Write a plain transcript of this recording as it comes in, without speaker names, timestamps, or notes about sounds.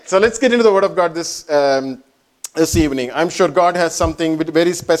So let's get into the Word of God this evening. I'm sure God has something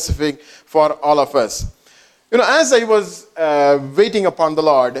very specific for all of us. As I was waiting upon the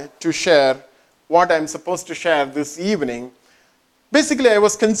Lord to share what I'm supposed to share this evening, basically I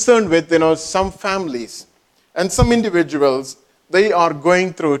was concerned with, some families and some individuals. They are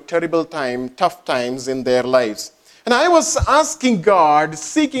going through tough times in their lives. And I was asking God,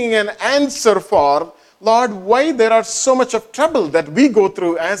 seeking an answer for, Lord, why there are so much of trouble that we go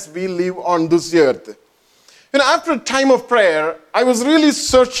through as we live on this earth. After a time of prayer, I was really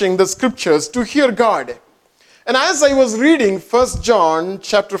searching the scriptures to hear God. And as I was reading 1 John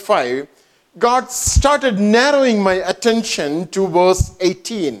chapter 5, God started narrowing my attention to verse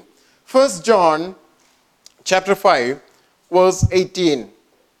 18. 1 John chapter 5, verse 18.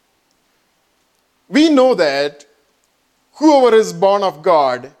 We know that whoever is born of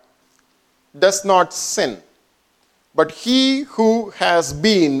God does not sin, but he who has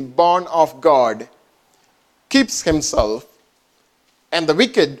been born of God keeps himself, and the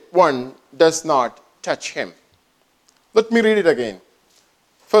wicked one does not touch him. Let me read it again.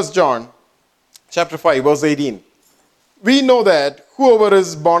 1 John chapter 5, verse 18. We know that whoever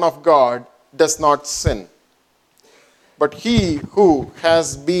is born of God does not sin, but he who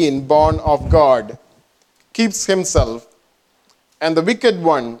has been born of God keeps himself, and the wicked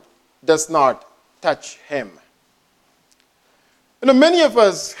one does not touch him. Many of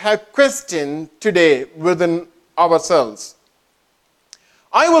us have questioned today within ourselves.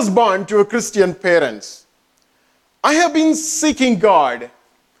 I was born to a Christian parents. I have been seeking God.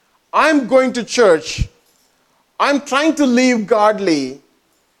 I'm going to church. I'm trying to live godly.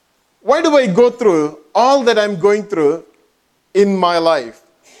 Why do I go through all that I'm going through in my life?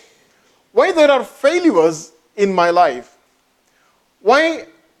 Why there are failures in my life? Why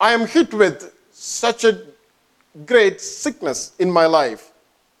I am hit with such a great sickness in my life?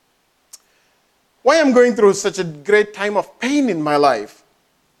 Why I'm going through such a great time of pain in my life?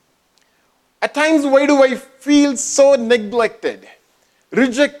 At times, why do I feel so neglected,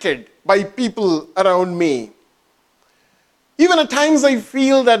 rejected by people around me? Even at times I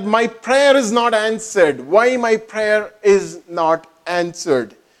feel that my prayer is not answered. Why my prayer is not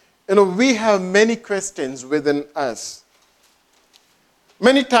answered? We have many questions within us.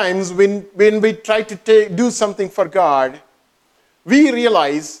 Many times when we try to do something for God, we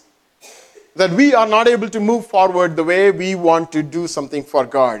realize that we are not able to move forward the way we want to do something for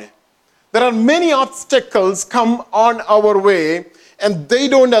God. There are many obstacles come on our way, and they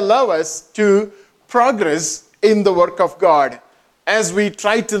don't allow us to progress in the work of God as we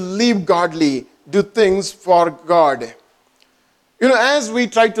try to live godly, do things for God. As we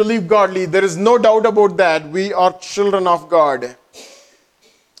try to live godly, there is no doubt about that we are children of God.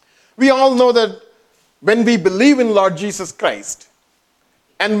 We all know that when we believe in Lord Jesus Christ,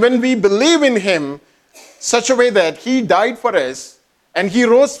 and when we believe in Him such a way that He died for us, and He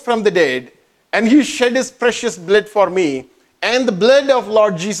rose from the dead, and He shed His precious blood for me, and the blood of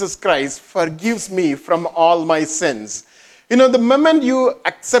Lord Jesus Christ forgives me from all my sins. The moment you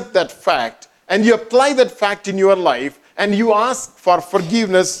accept that fact, and you apply that fact in your life, and you ask for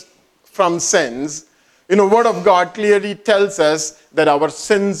forgiveness from sins, Word of God clearly tells us that our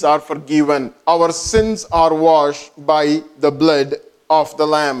sins are forgiven. Our sins are washed by the blood of the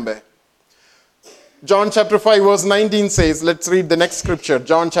Lamb. John chapter 5 verse 19 says, let's read the next scripture.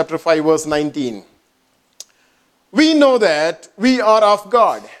 John chapter 5 verse 19. We know that we are of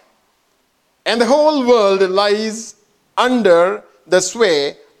God, and the whole world lies under the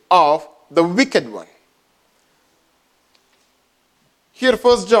sway of the wicked one. Here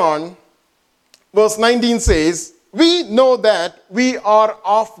 1 John verse 19 says, we know that we are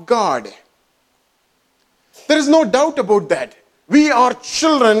of God. There is no doubt about that. We are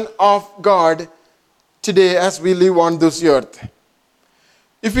children of God today as we live on this earth.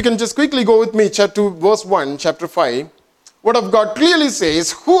 If you can just quickly go with me to verse 1, chapter 5. Word of God clearly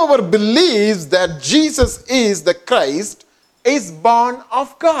says, whoever believes that Jesus is the Christ is born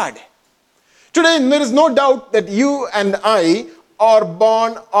of God. Today there is no doubt that you and I are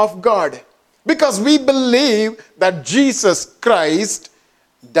born of God, because we believe that Jesus Christ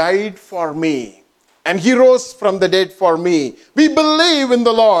died for me and He rose from the dead for me. We believe in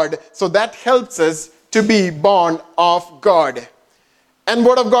the Lord, so that helps us to be born of God. And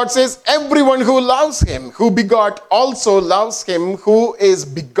Word of God says, everyone who loves Him, who begot, also loves Him who is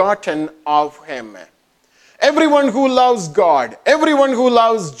begotten of Him. Everyone who loves God, everyone who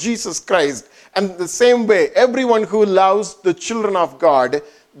loves Jesus Christ, and the same way, everyone who loves the children of God,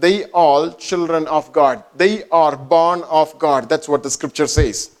 they all children of God. They are born of God. That's what the scripture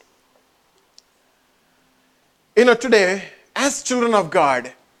says. Today, as children of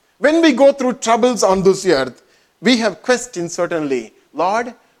God, When we go through troubles on this earth, we have questions certainly.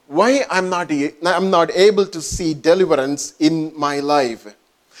 Lord, why I'm not able to see deliverance in my life?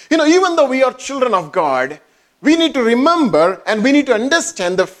 Even though we are children of God, we need to remember and we need to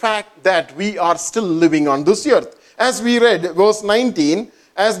understand the fact that we are still living on this earth. As we read verse 19,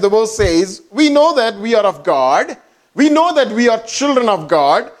 as the verse says, we know that we are of God, we know that we are children of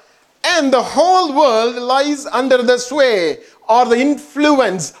God, and the whole world lies under the sway or the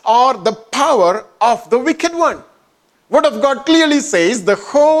influence or the power of the wicked one. Word of God clearly says the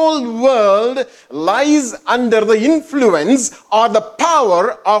whole world lies under the influence or the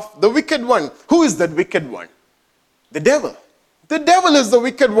power of the wicked one. Who is that wicked one? The devil. The devil is the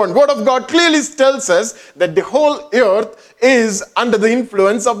wicked one. Word of God clearly tells us that the whole earth is under the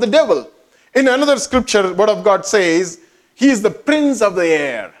influence of the devil. In another scripture, Word of God says, he is the prince of the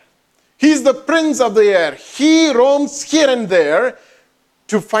air. He is the prince of the air. He roams here and there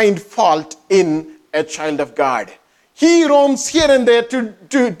to find fault in a child of God. He roams here and there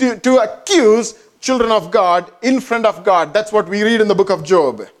to accuse children of God in front of God. That's what we read in the book of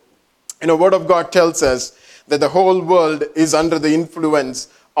Job. Word of God tells us that the whole world is under the influence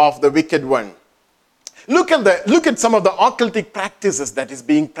of the wicked one. Look at some of the occultic practices that is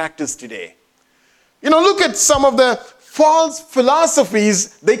being practiced today. Look at some of the false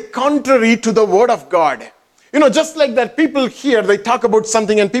philosophies, they contrary to the word of God. Just like that, people here, they talk about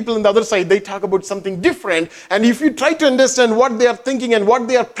something, and people on the other side, they talk about something different. And if you try to understand what they are thinking and what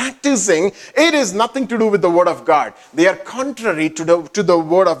they are practicing, it is nothing to do with the word of God. They are contrary to the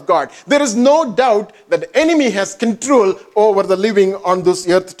word of God. There is no doubt that the enemy has control over the living on this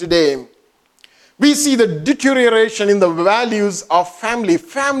earth today. We see the deterioration in the values of family.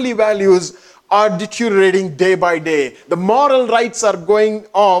 Family values are deteriorating day by day. The moral rights are going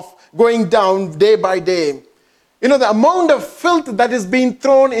down day by day. The amount of filth that is being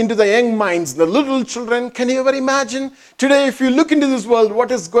thrown into the young minds, the little children, can you ever imagine? Today, if you look into this world,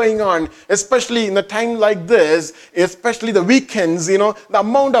 what is going on, especially in a time like this, especially the weekends, the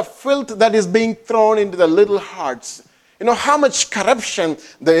amount of filth that is being thrown into the little hearts. How much corruption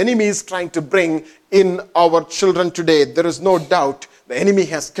the enemy is trying to bring in our children today. There is no doubt the enemy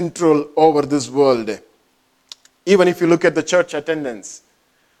has control over this world. Even if you look at the church attendance,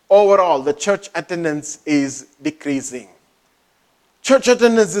 overall, the church attendance is decreasing. Church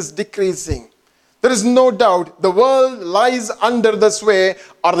attendance is decreasing. There is no doubt the world lies under the sway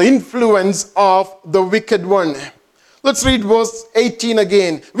or the influence of the wicked one. Let's read verse 18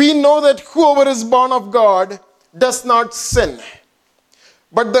 again. We know that whoever is born of God does not sin.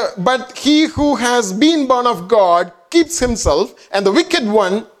 But he who has been born of God keeps himself, and the wicked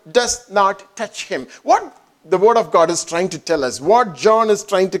one does not touch him. What the word of God is trying to tell us, what John is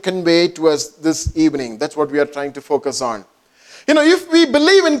trying to convey to us this evening, that's what we are trying to focus on. If we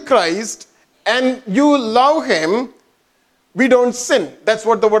believe in Christ and you love him, we don't sin. That's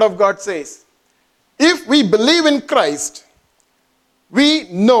what the word of God says. If we believe in Christ, we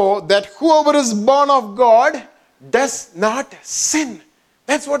know that whoever is born of God does not sin.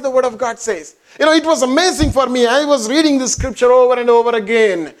 That's what the word of God says. It was amazing for me. I was reading this scripture over and over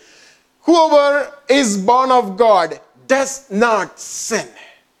again. Whoever is born of God does not sin.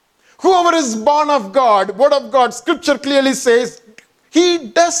 Whoever is born of God, word of God, scripture clearly says, he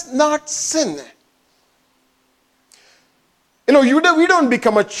does not sin. We don't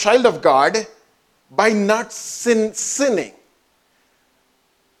become a child of God by not sinning.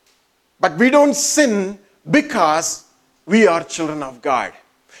 But we don't sin because we are children of God.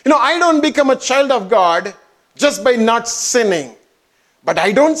 I don't become a child of God just by not sinning. But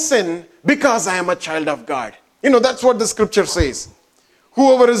I don't sin because I am a child of God. That's what the scripture says.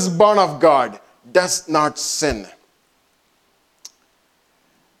 Whoever is born of God does not sin.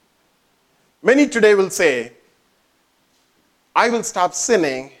 Many today will say, I will stop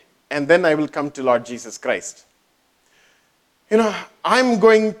sinning and then I will come to Lord Jesus Christ. I'm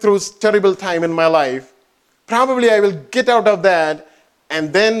going through terrible time in my life. Probably I will get out of that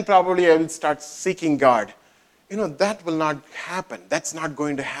and then probably I will start seeking God. That will not happen. That's not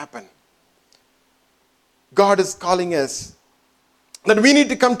going to happen. God is calling us that we need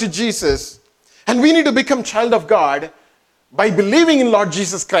to come to Jesus and we need to become child of God by believing in Lord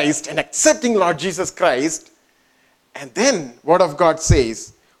Jesus Christ and accepting Lord Jesus Christ. And then, word of God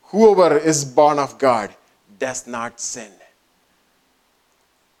says, whoever is born of God does not sin.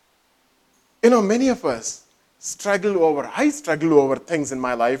 Many of us I struggle over things in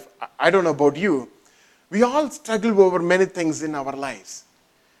my life. I don't know about you. We all struggle over many things in our lives.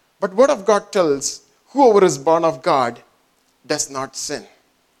 But word of God tells, whoever is born of God does not sin.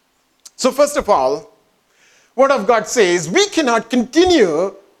 So first of all, word of God says, we cannot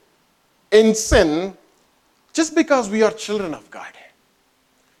continue in sin just because we are children of God.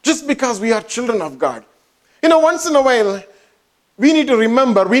 Just because we are children of God. Once in a while, we need to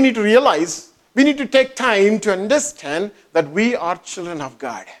remember, we need to realize, we need to take time to understand that we are children of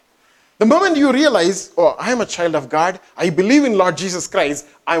God. The moment you realize, oh, I am a child of God, I believe in Lord Jesus Christ,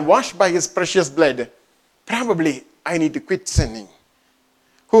 I'm washed by his precious blood, probably I need to quit sinning.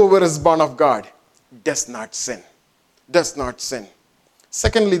 Whoever is born of God does not sin. Does not sin.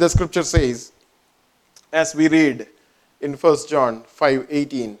 Secondly, the scripture says, as we read in 1 John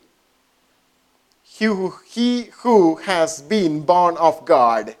 5:18, he who has been born of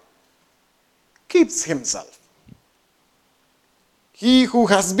God keeps himself. He who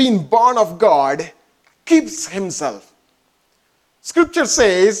has been born of God keeps himself. Scripture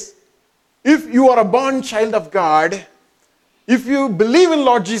says, if you are a born child of God, if you believe in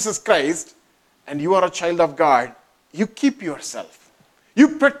Lord Jesus Christ, and you are a child of God, you keep yourself.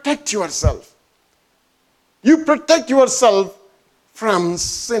 You protect yourself. You protect yourself from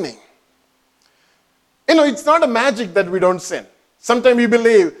sinning. It's not a magic that we don't sin. Sometimes we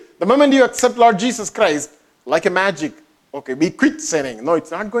believe the moment you accept Lord Jesus Christ, like a magic, okay, we quit sinning. No,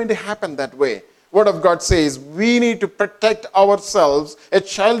 it's not going to happen that way. Word of God says we need to protect ourselves. A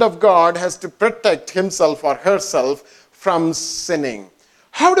child of God has to protect himself or herself from sinning.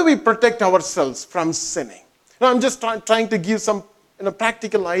 How do we protect ourselves from sinning? Now, I'm just trying to give some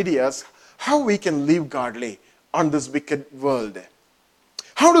practical ideas how we can live godly on this wicked world.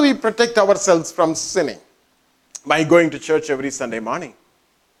 How do we protect ourselves from sinning? By going to church every Sunday morning.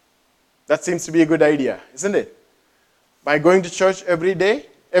 That seems to be a good idea, isn't it? By going to church every day,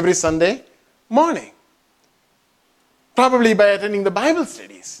 every Sunday morning. Probably by attending the Bible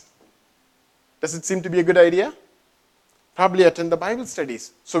studies. Does it seem to be a good idea? Probably attend the Bible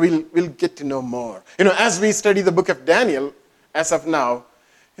studies. So we'll get to know more. As we study the book of Daniel, as of now,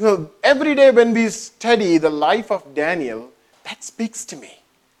 every day when we study the life of Daniel, that speaks to me.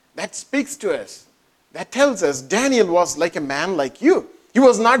 That speaks to us. That tells us Daniel was like a man like you. He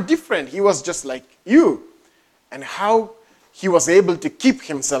was not different. He was just like you. And how he was able to keep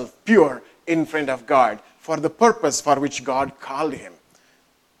himself pure in front of God for the purpose for which God called him.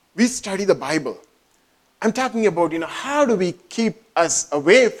 We study the Bible. I'm talking about, how do we keep us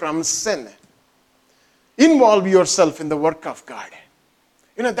away from sin? Involve yourself in the work of God.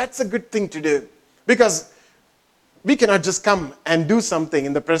 That's a good thing to do. Because we cannot just come and do something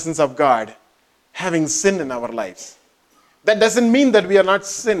in the presence of God having sin in our lives. That doesn't mean that we are not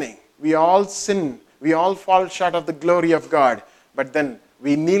sinning. We all sin. We all fall short of the glory of God. But then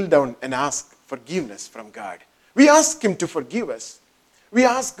we kneel down and ask forgiveness from God. We ask him to forgive us. We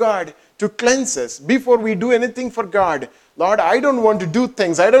ask God to cleanse us before we do anything for God. Lord, I don't want to do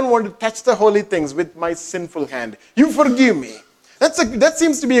things. I don't want to touch the holy things with my sinful hand. You forgive me. That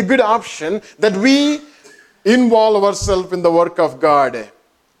seems to be a good option, that we involve ourselves in the work of God.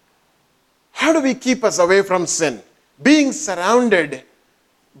 How do we keep us away from sin? Being surrounded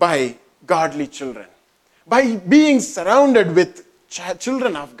by godly children. By being surrounded with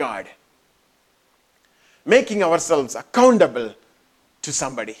children of God. Making ourselves accountable to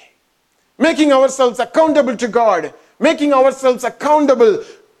somebody. Making ourselves accountable to God. Making ourselves accountable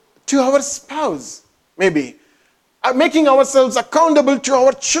to our spouse, maybe. Making ourselves accountable to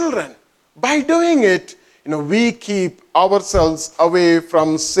our children. By doing it, we keep ourselves away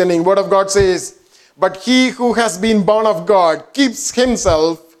from sinning. Word of God says, but he who has been born of God keeps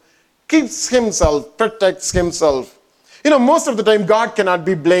himself, protects himself. Most of the time, God cannot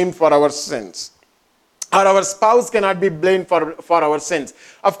be blamed for our sins. Or our spouse cannot be blamed for our sins.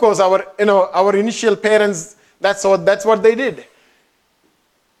 Of course, our initial parents, that's what they did.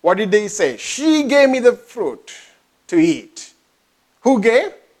 What did they say? She gave me the fruit to eat. Who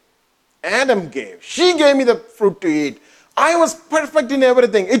gave? Adam gave. She gave me the fruit to eat. I was perfect in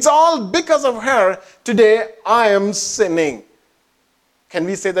everything. It's all because of her. Today, I am sinning. Can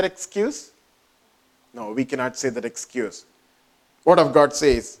we say that excuse? No, we cannot say that excuse. Word of God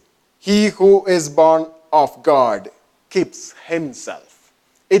says, he who is born of God keeps himself.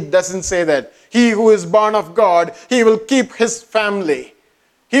 It doesn't say that. He who is born of God, he will keep his family.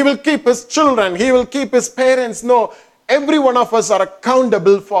 He will keep his children. He will keep his parents. No, every one of us are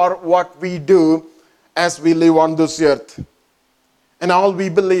accountable for what we do as we live on this earth. And all we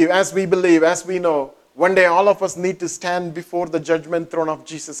believe, as we know, one day all of us need to stand before the judgment throne of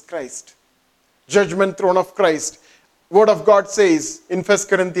Jesus Christ. Judgment throne of Christ. Word of God says in 1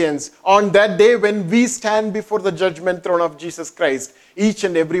 Corinthians, on that day when we stand before the judgment throne of Jesus Christ, each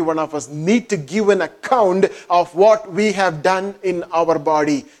and every one of us need to give an account of what we have done in our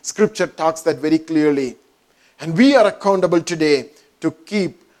body. Scripture talks that very clearly. And we are accountable today to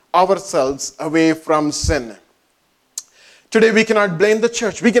keep ourselves away from sin. Today we cannot blame the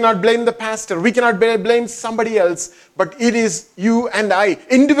church, we cannot blame the pastor, we cannot blame somebody else, but it is you and I.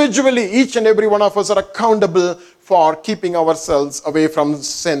 Individually, each and every one of us are accountable for keeping ourselves away from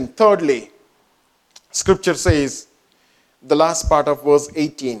sin. Thirdly, Scripture says, the last part of verse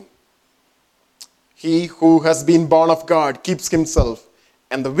 18, he who has been born of God keeps himself,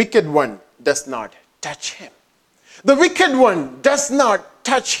 and the wicked one does not touch him. The wicked one does not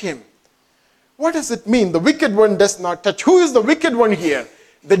touch him. What does it mean? The wicked one does not touch. Who is the wicked one here?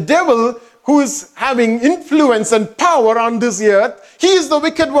 The devil, who is having influence and power on this earth. He is the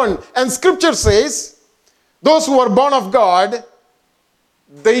wicked one. And Scripture says, those who are born of God,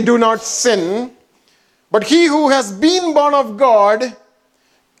 they do not sin. But he who has been born of God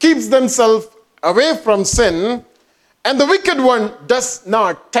keeps themselves away from sin, and the wicked one does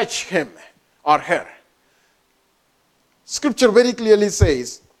not touch him or her. Scripture very clearly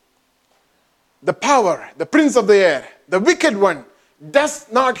says, the power, the prince of the air, the wicked one,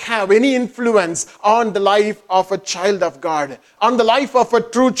 does not have any influence on the life of a child of God, on the life of a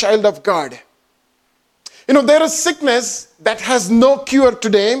true child of God. You know, there is sickness that has no cure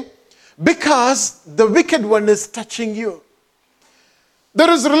today because the wicked one is touching you. There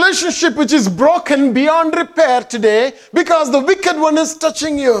is a relationship which is broken beyond repair today because the wicked one is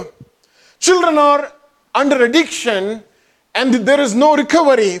touching you. Children are under addiction, and there is no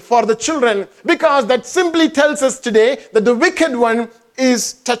recovery for the children because that simply tells us today that the wicked one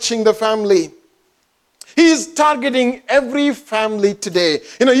is touching the family. He is targeting every family today.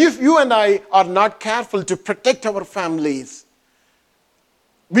 You know, if you and I are not careful to protect our families,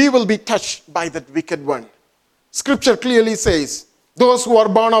 we will be touched by that wicked one. Scripture clearly says, those who are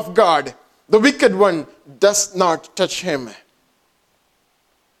born of God, the wicked one does not touch him.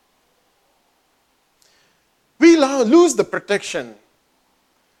 We lose the protection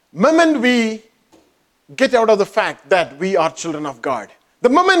the moment we get out of the fact that we are children of God. The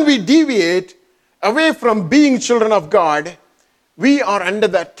moment we deviate away from being children of God, we are under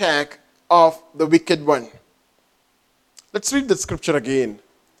the attack of the wicked one. Let's read the scripture again.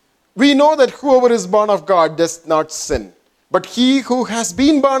 We know that whoever is born of God does not sin, but he who has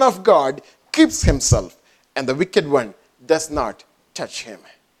been born of God keeps himself, and the wicked one does not touch him.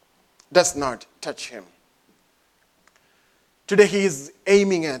 Does not touch him. Today he is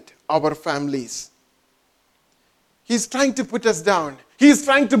aiming at our families. He's trying to put us down. He is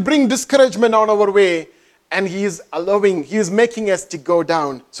trying to bring discouragement on our way, and he is making us to go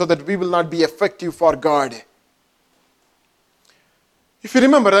down so that we will not be effective for God. If you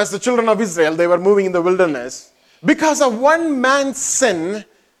remember, as the children of Israel, they were moving in the wilderness. Because of one man's sin,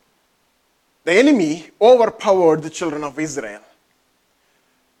 the enemy overpowered the children of Israel.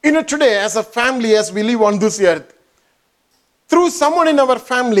 You know, today, as a family, as we live on this earth, through someone in our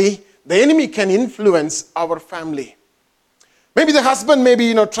family, the enemy can influence our family. Maybe the husband may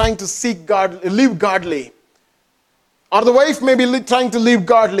be, trying to seek God, live godly. Or the wife may be trying to live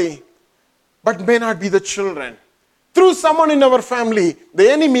godly, but may not be the children. Through someone in our family, the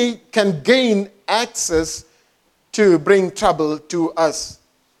enemy can gain access to bring trouble to us.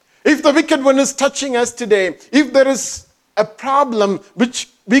 If the wicked one is touching us today, if there is a problem which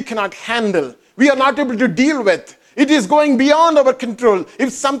we cannot handle, we are not able to deal with, it is going beyond our control.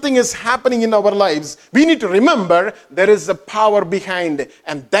 If something is happening in our lives, we need to remember there is a power behind,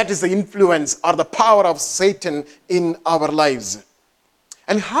 and that is the influence or the power of Satan in our lives.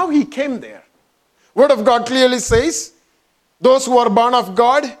 And how he came there. Word of God clearly says, those who are born of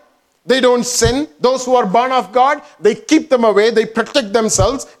God, they don't sin. Those who are born of God, they keep them away, they protect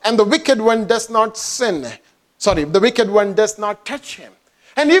themselves, and the wicked one does not sin. The wicked one does not touch him.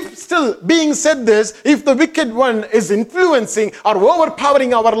 And if still being said this, if the wicked one is influencing or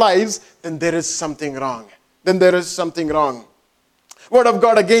overpowering our lives, then there is something wrong. Word of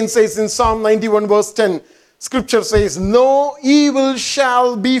God again says in Psalm 91 verse 10, Scripture says, no evil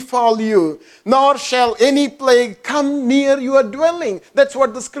shall befall you, nor shall any plague come near your dwelling. That's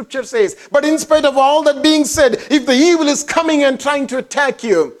what the Scripture says. But in spite of all that being said, if the evil is coming and trying to attack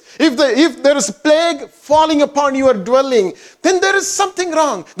you, if there is plague falling upon your dwelling, then there is something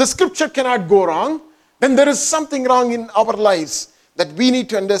wrong. The Scripture cannot go wrong. Then there is something wrong in our lives that we need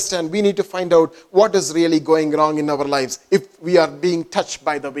to understand. We need to find out what is really going wrong in our lives if we are being touched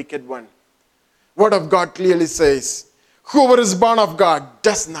by the wicked one. Word of God clearly says, whoever is born of God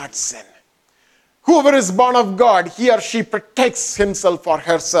does not sin. Whoever is born of God, he or she protects himself or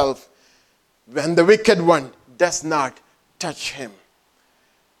herself, when the wicked one does not touch him.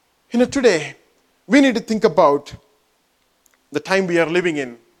 Today, we need to think about the time we are living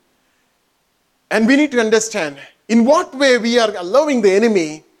in. And we need to understand in what way we are allowing the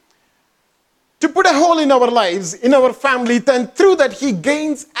enemy to put a hole in our lives, in our family, then through that he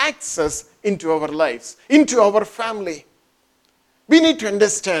gains access into our lives, into our family. We need to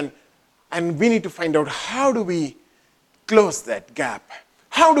understand and we need to find out how do we close that gap?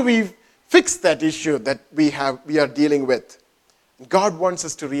 How do we fix that issue that we are dealing with? God wants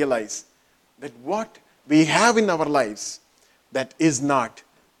us to realize that what we have in our lives that is not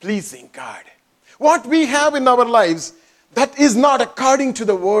pleasing God. What we have in our lives that is not according to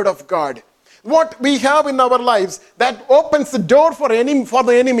the word of God. What we have in our lives that opens the door for the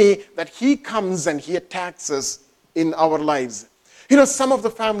enemy, that he comes and he attacks us in our lives. Some of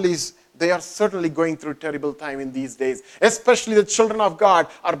the families, they are certainly going through a terrible time in these days. Especially the children of God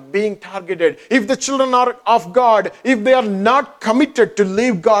are being targeted. If the children are of God, if they are not committed to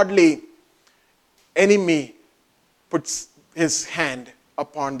live godly, enemy puts his hand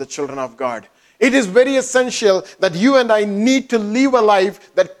upon the children of God. It is very essential that you and I need to live a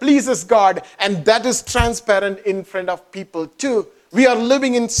life that pleases God and that is transparent in front of people too. We are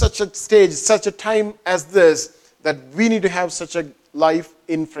living in such a stage, such a time as this, that we need to have such a life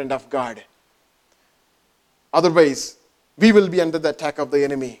in front of God. Otherwise, we will be under the attack of the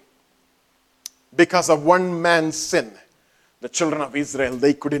enemy. Because of one man's sin, the children of Israel,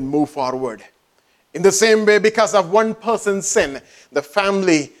 they couldn't move forward. In the same way, because of one person's sin, the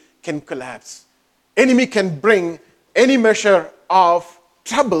family can collapse. Enemy can bring any measure of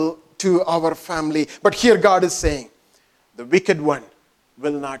trouble to our family. But here God is saying, the wicked one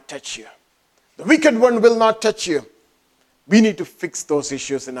will not touch you. The wicked one will not touch you. We need to fix those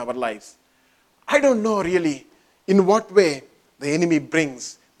issues in our lives. I don't know really in what way the enemy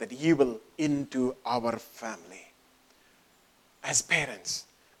brings that evil into our family. As parents,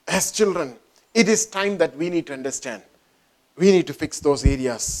 as children, it is time that we need to understand. We need to fix those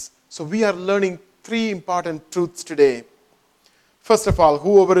areas. So we are learning 3 important truths today. First of all,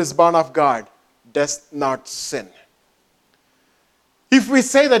 whoever is born of God does not sin. If we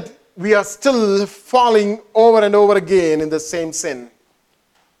say that we are still falling over and over again in the same sin,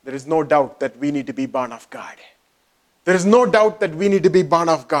 there is no doubt that we need to be born of God. There is no doubt that we need to be born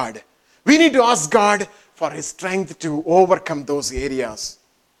of God. We need to ask God for his strength to overcome those areas.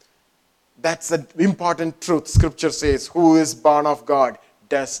 That's an important truth. Scripture says, who is born of God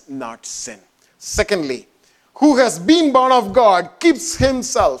does not sin. Secondly, who has been born of God keeps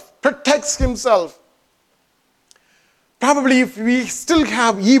himself, protects himself. Probably if we still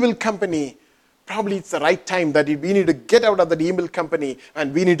have evil company, probably it's the right time that we need to get out of that evil company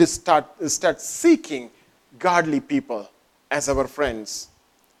and we need to start seeking godly people as our friends.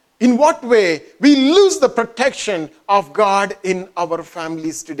 In what way we lose the protection of God in our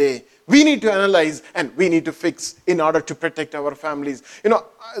families today? We need to analyze and we need to fix in order to protect our families.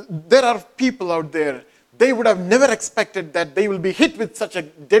 There are people out there, they would have never expected that they will be hit with such a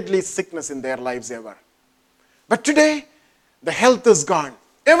deadly sickness in their lives ever. But today, the health is gone.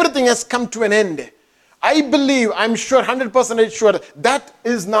 Everything has come to an end. I believe, I'm sure, 100% sure, that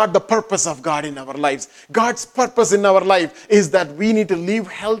is not the purpose of God in our lives. God's purpose in our life is that we need to live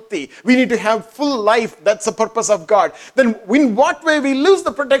healthy. We need to have full life. That's the purpose of God. Then in what way we lose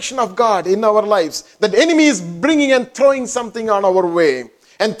the protection of God in our lives? That enemy is bringing and throwing something on our way.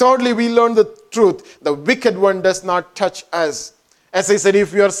 And thirdly, we learn the truth. The wicked one does not touch us. As I said,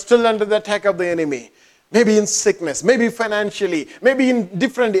 if we are still under the attack of the enemy, maybe in sickness, maybe financially, maybe in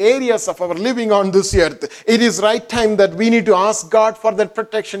different areas of our living on this earth, it is right time that we need to ask God for that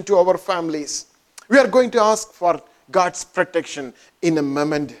protection to our families. We are going to ask for God's protection in a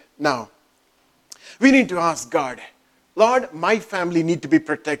moment now. We need to ask God, Lord, my family need to be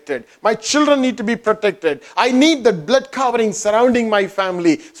protected. My children need to be protected. I need the blood covering surrounding my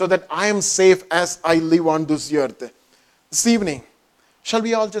family so that I am safe as I live on this earth. This evening, shall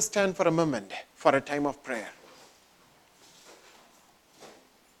we all just stand for a moment for a time of prayer?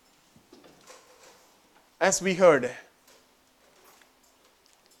 As we heard,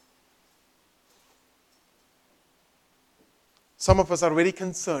 some of us are very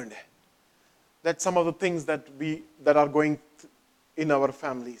concerned that some of the things that are going in our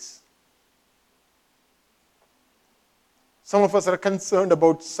families. Some of us are concerned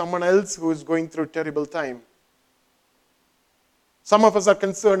about someone else who is going through a terrible time. Some of us are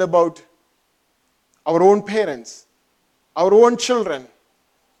concerned about our own parents, our own children,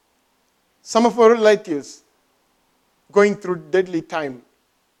 some of our relatives going through deadly time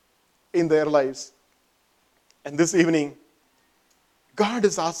in their lives. And this evening, God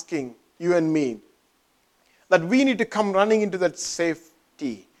is asking you and me that we need to come running into that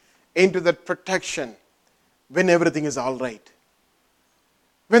safety, into that protection when everything is all right.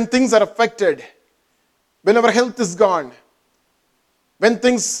 When things are affected, when our health is gone, when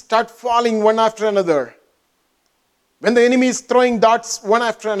things start falling one after another, when the enemy is throwing darts one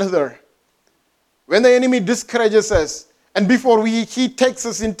after another, when the enemy discourages us, and before he takes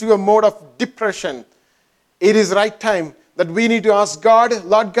us into a mode of depression, it is right time that we need to ask God,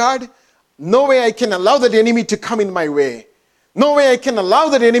 Lord God, no way I can allow that enemy to come in my way. No way I can allow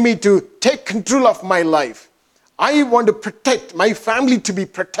that enemy to take control of my life. I want to protect my family to be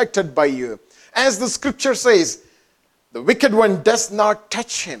protected by you. As the scripture says, the wicked one does not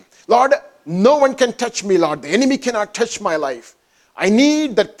touch him. Lord, no one can touch me, Lord. The enemy cannot touch my life. I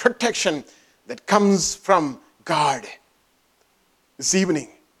need that protection that comes from God. This evening,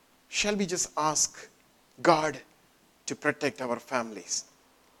 shall we just ask God to protect our families?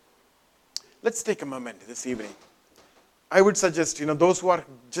 Let's take a moment this evening. I would suggest, those who are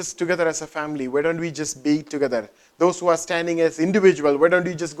just together as a family, why don't we just be together? Those who are standing as individual, why don't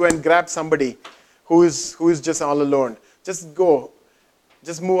we just go and grab somebody who is just all alone? Just go,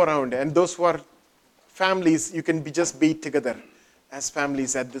 just move around. And those who are families, you can just be together as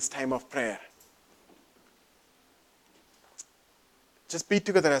families at this time of prayer. Just be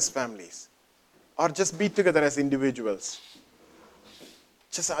together as families, or just be together as individuals.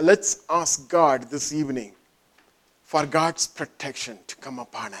 Let's ask God this evening for God's protection to come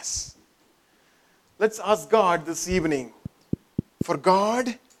upon us. Let's ask God this evening for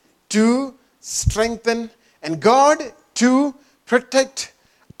God to strengthen and God to protect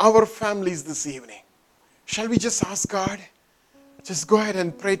our families this evening. Shall we just ask God? Just go ahead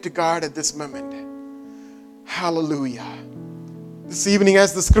and pray to God at this moment. Hallelujah. This evening,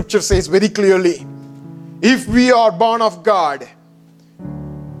 as the scripture says very clearly, if we are born of God,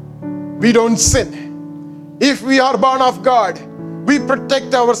 we don't sin. If we are born of God, we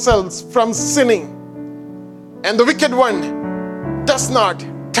protect ourselves from sinning. And the wicked one does not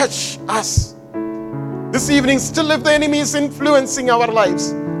touch us. This evening, still if the enemy is influencing our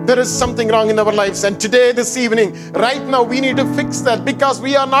lives, there is something wrong in our lives. And today, this evening, right now, we need to fix that because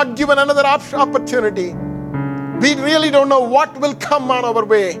we are not given another opportunity. We really don't know what will come on our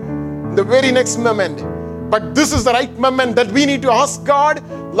way in the very next moment. But this is the right moment that we need to ask God,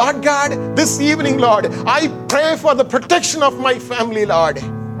 Lord God, this evening, Lord, I pray for the protection of my family, Lord.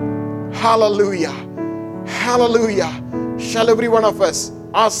 Hallelujah. Hallelujah. Shall every one of us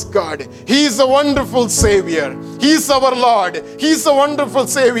ask God? He is a wonderful Savior. He is our Lord. He is a wonderful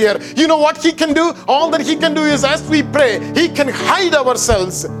Savior. You know what He can do? All that He can do is, as we pray, He can hide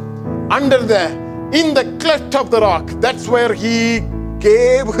ourselves in the cleft of the rock. That's where He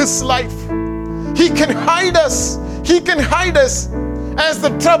gave His life. He can hide us. He can hide us as the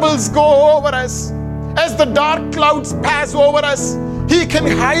troubles go over us, as the dark clouds pass over us. He can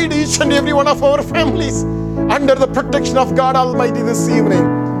hide each and every one of our families under the protection of God Almighty this evening.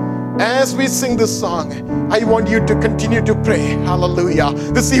 As we sing this song, I want you to continue to pray. Hallelujah.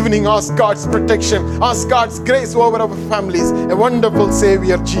 This evening, ask God's protection, ask God's grace over our families. A wonderful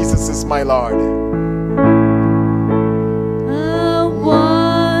Savior, Jesus is my Lord.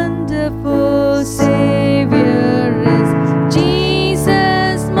 Savior is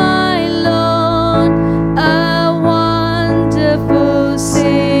Jesus, my Lord, a wonderful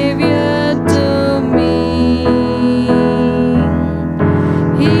Savior to me.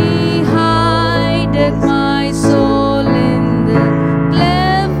 He hideth my soul in the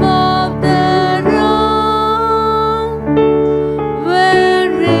cleft of the rock,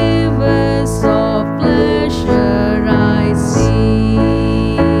 where rivers of pleasure I see.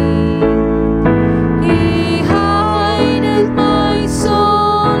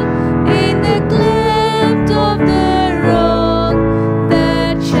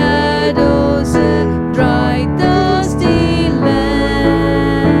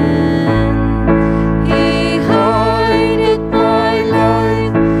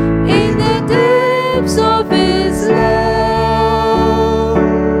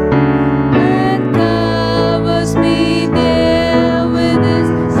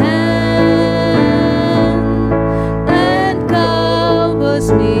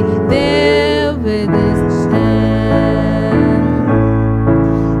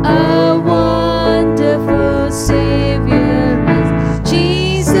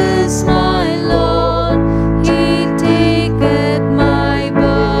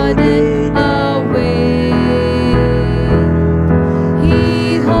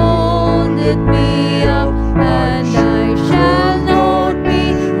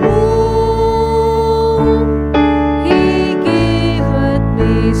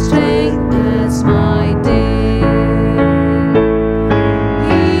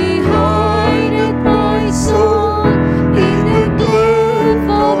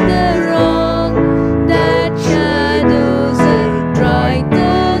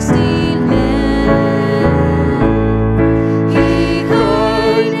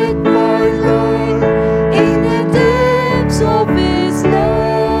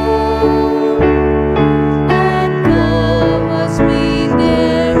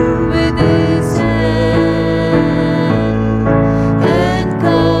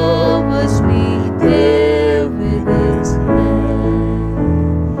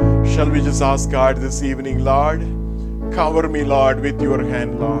 ask God this evening, Lord, cover me, Lord, with your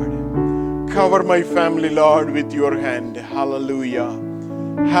hand, Lord. Cover my family, Lord, with your hand. Hallelujah.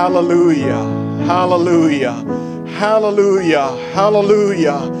 Hallelujah. Hallelujah. Hallelujah.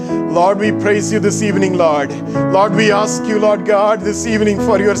 Hallelujah. Lord, we praise you this evening, Lord. Lord, we ask you, Lord God, this evening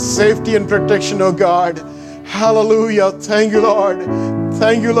for your safety and protection, oh God. Hallelujah. Thank you, Lord.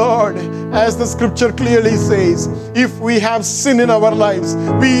 Thank you, Lord. As the scripture clearly says, if we have sin in our lives,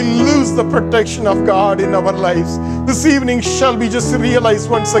 we lose the protection of God in our lives. This evening, shall we just realize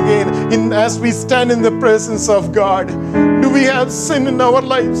once again, as we stand in the presence of God, do we have sin in our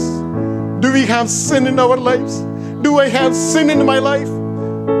lives? Do we have sin in our lives? Do I have sin in my life?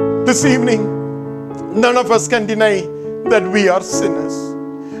 This evening, none of us can deny that we are sinners.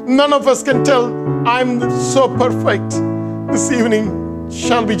 None of us can tell, I'm so perfect. This evening,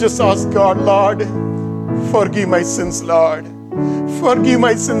 shall we just ask God, Lord, forgive my sins, Lord. Forgive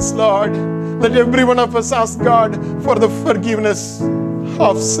my sins, Lord. Let every one of us ask God for the forgiveness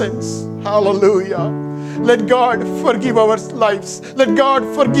of sins. Hallelujah. Let God forgive our lives. Let God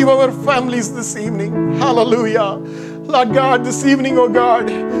forgive our families this evening. Hallelujah. Lord God, this evening, oh God,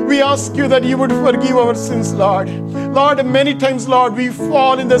 we ask you that you would forgive our sins, Lord. Lord, many times, Lord, we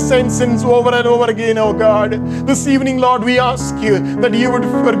fall in the same sins over and over again, oh God. This evening, Lord, we ask you that you would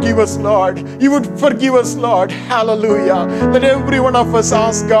forgive us, Lord. You would forgive us, Lord. Hallelujah. Let every one of us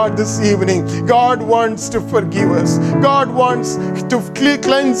ask God this evening. God wants to forgive us. God wants to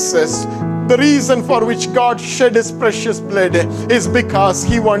cleanse us. The reason for which God shed his precious blood is because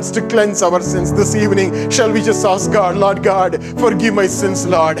he wants to cleanse our sins. This evening, shall we just ask God, Lord God, forgive my sins,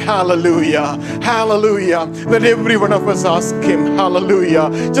 Lord. Hallelujah. Hallelujah. Let every one of us ask him. Hallelujah.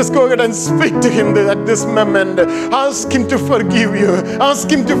 Just go ahead and speak to him at this moment. Ask him to forgive you. Ask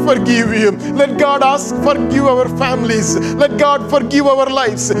him to forgive you. Let God forgive our families. Let God forgive our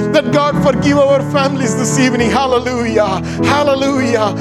lives. Let God forgive our families this evening. Hallelujah. Hallelujah.